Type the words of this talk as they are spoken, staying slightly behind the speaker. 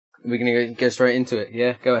We're going to go straight into it.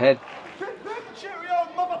 Yeah, go ahead.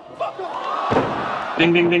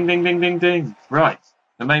 Ding, ding, ding, ding, ding, ding, ding. Right.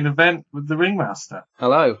 The main event with the ringmaster.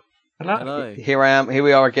 Hello. Hello. Hello. Here I am. Here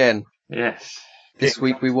we are again. Yes. This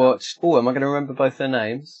week we watched... Oh, am I going to remember both their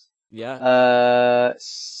names? Yeah.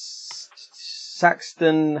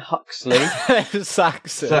 Saxon Huxley.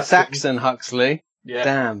 Saxon Huxley. Yeah.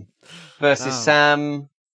 Damn. Versus Sam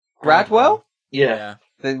Gradwell? Yeah.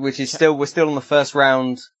 Which is still... We're still on the first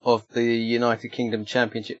round of the United Kingdom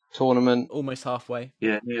Championship tournament. Almost halfway.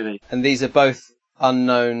 Yeah, nearly. And these are both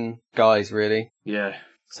unknown guys, really. Yeah.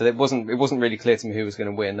 So it wasn't really clear to me who was going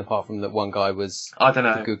to win, apart from that one guy was I don't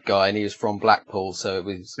know. the good guy, and he was from Blackpool, so it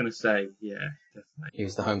was... I was going to say, yeah, definitely. He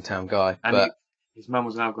was the hometown guy. And but his mum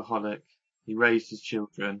was an alcoholic. He raised his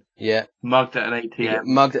children. yeah, Mugged at an ATM.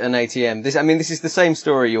 mugged at an ATM. This is the same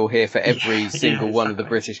story you'll hear for every single one of the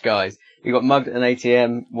British guys. He got mugged at an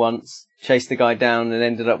ATM once, chased the guy down, and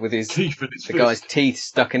ended up with the guy's teeth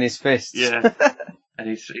stuck in his fists. Yeah. And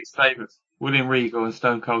his favourites, William Regal and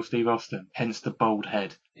Stone Cold Steve Austin, hence the bald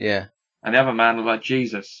head. Yeah. And the other man looked like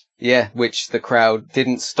Jesus. Yeah, which the crowd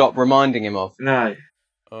didn't stop reminding him of. No.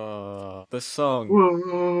 The song.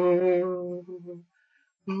 Whoa,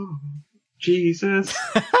 Jesus,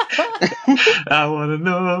 I want to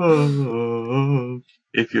know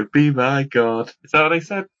if you'll be my God. Is that what they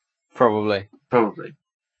said? Probably. Probably.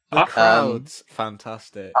 The crowd's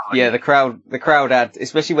fantastic. Yeah, the crowd had,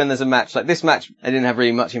 especially when there's a match like this match, I didn't have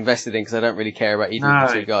really much invested in because I don't really care about either of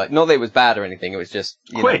the two guys. Not that it was bad or anything, it was just,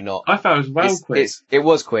 quick. Not. I thought it was quick. It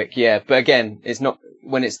was quick, yeah, but again, it's not,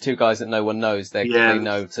 when it's two guys that no one knows, they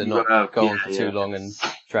know to not go on for too long and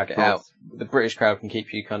drag it out. The British crowd can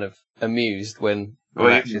keep you kind of amused when the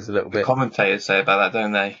match is a little bit... The commentators say about that,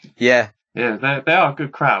 don't they? Yeah. Yeah, they are a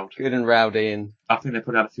good crowd. Good and rowdy, and... I think they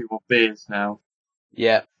put out a few more beers now.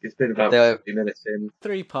 Yeah. It's been about 50 minutes in.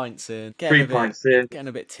 3 pints in. Getting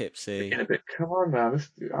a bit tipsy. Come on, man.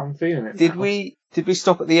 I'm feeling it. Did we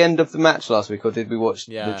stop at the end of the match last week, or did we watch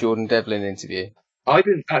the Jordan Devlin interview? I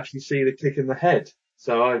didn't actually see the kick in the head,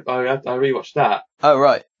 so I rewatched that. Oh,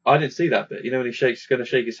 right. I didn't see that bit. You know when he's going to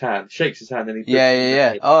shake his hand, and he...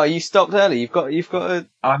 Yeah. Oh, you stopped early. You've got a...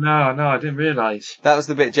 Oh, no, I didn't realise. That was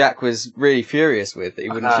the bit Jack was really furious with, that he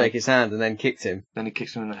wouldn't shake his hand and then kicked him. Then he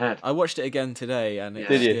kicks him in the head. I watched it again today, and it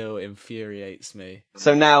still infuriates me.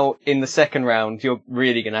 So now, in the second round, you're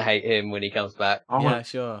really going to hate him when he comes back.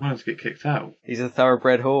 Sure. I want to get kicked out. He's a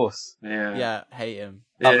thoroughbred horse. Yeah, hate him.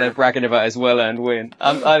 Up there bragging about his well-earned win.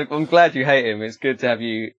 I'm glad you hate him. It's good to have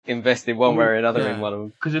you invested one way or another in one of them.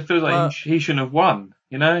 Because it feels like he shouldn't have won,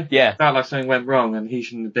 you know? Yeah. It felt like something went wrong and he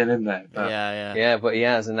shouldn't have been in there. But... Yeah, but he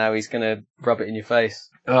has, and now he's going to rub it in your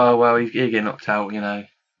face. Oh, well, he'll get knocked out, you know,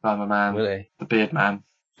 by my man. Will he? The beard man.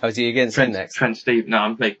 Oh, is he against him next? Trent Steve. No,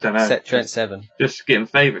 I'm like, don't know. Trent 7. Just getting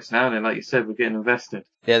favourites now, and then, like you said, we're getting invested.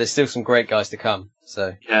 Yeah, there's still some great guys to come,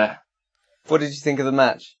 so. Yeah. What did you think of the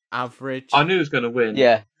match? Average. I knew he was going to win.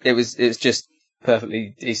 Yeah, it was just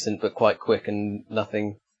perfectly decent, but quite quick and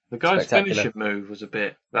nothing. The guy's finishing move was a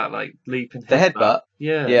bit that like leaping. The headbutt.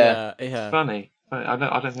 Yeah. It's funny. I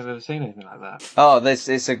don't think I've ever seen anything like that. Oh,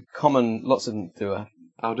 it's a common. Lots of them do a.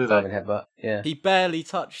 I'll do that. Headbutt. Yeah. He barely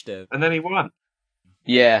touched him, and then he won.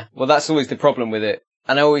 Yeah. Well, that's always the problem with it.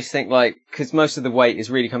 And I always think, like, because most of the weight is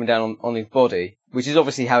really coming down on his body, which is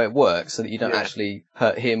obviously how it works, so that you don't actually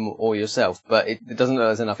hurt him or yourself, but it doesn't know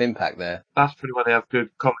there's enough impact there. That's pretty why they have good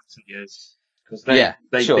commentators.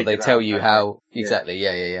 They tell you how... Exactly,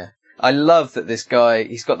 yeah. I love that this guy,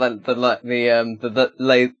 he's got They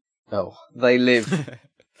Live...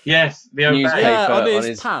 Yes, the newspaper on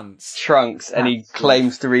his pants. Trunks, and he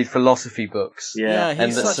claims to read philosophy books. Yeah,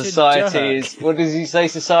 and that society is, what does he say?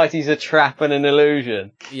 Society's a trap and an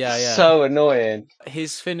illusion. Yeah. So annoying.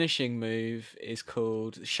 His finishing move is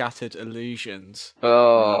called Shattered Illusions.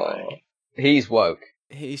 Oh, he's woke.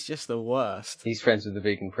 He's just the worst. He's friends with the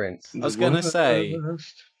Vegan Prince. I was going to say,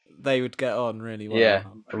 they would get on really well. Yeah,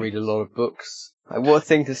 I read a lot of books. What a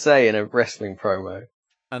thing to say in a wrestling promo.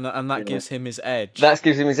 And that gives him his edge. That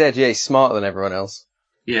gives him his edge, yeah, he's smarter than everyone else.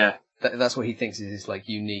 Yeah. That's what he thinks is his, like,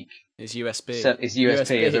 unique... His USP. His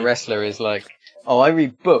USP as a wrestler is like, I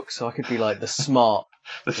read books, so I could be like the smart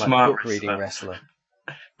book-reading wrestler.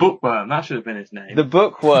 Bookworm, that should have been his name. The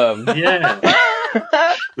Bookworm. Yeah.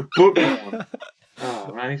 The Bookworm.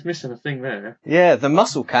 Oh, man, he's missing a thing there. Yeah, the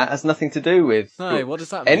muscle cat has nothing to do with... No, what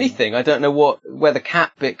does that mean? Anything. I don't know where the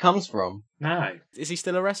cat bit comes from. No. Is he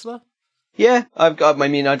still a wrestler? Yeah, I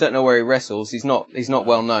don't know where he wrestles. He's not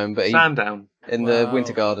well known, but Sandown. In the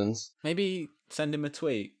Winter Gardens. Maybe send him a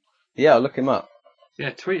tweet. Yeah, I'll look him up.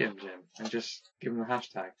 Yeah, tweet him, Jim, and just give him a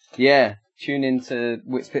hashtag. Yeah, tune in to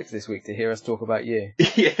Whit's Picks this week to hear us talk about you.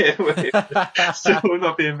 Yeah, we're still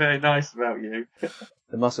not being very nice about you.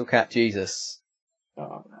 The Muscle Cat Jesus.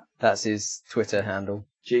 Oh, man. That's his Twitter handle.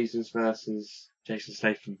 Jesus versus Jason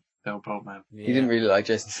Statham, the old bald man. Yeah. He didn't really like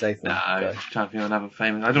Jason Statham. No, I'm but trying to think of another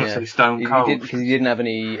famous. I don't want to Yeah. say Stone Cold. Because he didn't have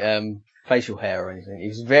any facial hair or anything. He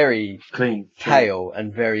was very Clean. pale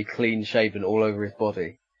and very clean shaven all over his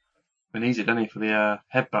body. And easy, doesn't he, for the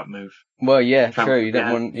headbutt move? Well, yeah, Travel- true. You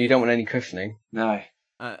don't yeah. want any cushioning. No,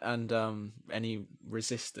 And any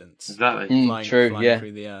resistance. exactly. Mm, true. flying Yeah.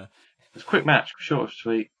 through the air. It's a quick match, short and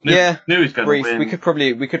sweet. Yeah, Knew he was going Brief. to win. We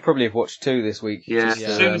could probably have watched 2 this week. Yeah, just as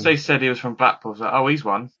to, soon as they said he was from Blackpool, I was like, oh, he's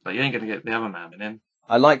won. But you ain't going to get the other man in him.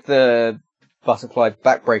 I like the butterfly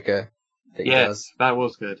backbreaker that he does. That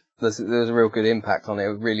was good. There was a real good impact on it.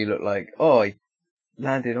 It really looked like, he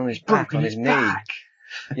landed on his He's back, broken on his his back.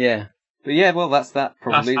 knee. Yeah. But yeah, well, that's that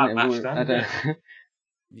probably. That's isn't that it? match done, I don't.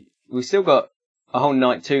 We've still got a whole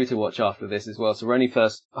night 2 to watch after this as well. So we're only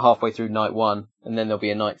first halfway through night 1, and then there'll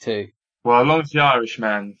be a night 2. Well, as long as the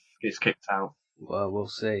Irishman gets kicked out. Well, we'll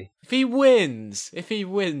see. If he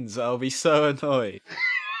wins, I'll be so annoyed.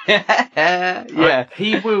 Yeah.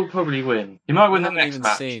 He will probably win. He might win I the haven't next even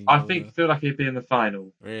match. seen I all feel like he'd be in the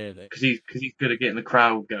final. Really? Because he's good at getting the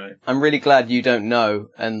crowd going. I'm really glad you don't know,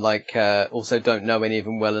 and also don't know any of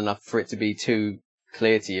them well enough for it to be too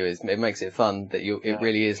clear to you. It makes it fun that it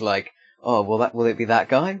really is like, will it be that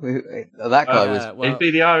guy? That guy was. Well, It'd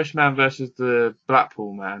be the Irishman versus the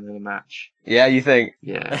Blackpool man in a match. Yeah, you think?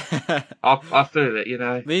 Yeah. I feel it, you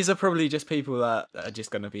know. these are probably just people that are just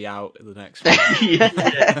going to be out in the next week.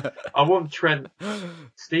 Yeah. I want Trent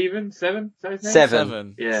Steven, Seven? Is that his name?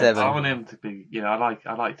 Seven. Yeah, Seven. I want him to be, I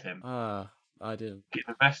liked him. I didn't. Get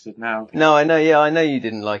invested now. No, I know. Yeah, I know you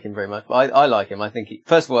didn't like him very much, but I like him. I think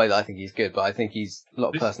first of all, I think he's good, but I think he's a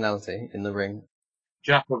lot of personality in the ring.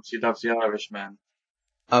 Jack obviously loves the Irishman.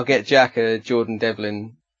 I'll get Jack a Jordan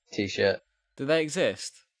Devlin t-shirt. Do they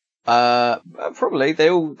exist? Probably.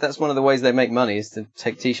 That's one of the ways they make money is to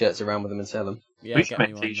take t-shirts around with them and sell them. Yeah, We should get me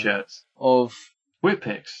make one then. t-shirts. Of Whit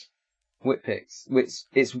picks. Whit Picks.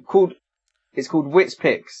 It's called Whit's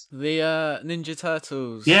Picks. The Ninja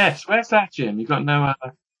Turtles. Yes, where's that, Jim? You got no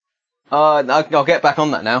I'll get back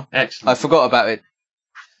on that now. excellent. I forgot about it.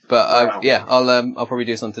 But Wow. I'll probably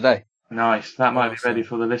do some today. Nice. That might be Awesome. ready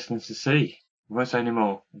for the listeners to see. We won't say any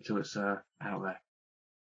more until it's out there.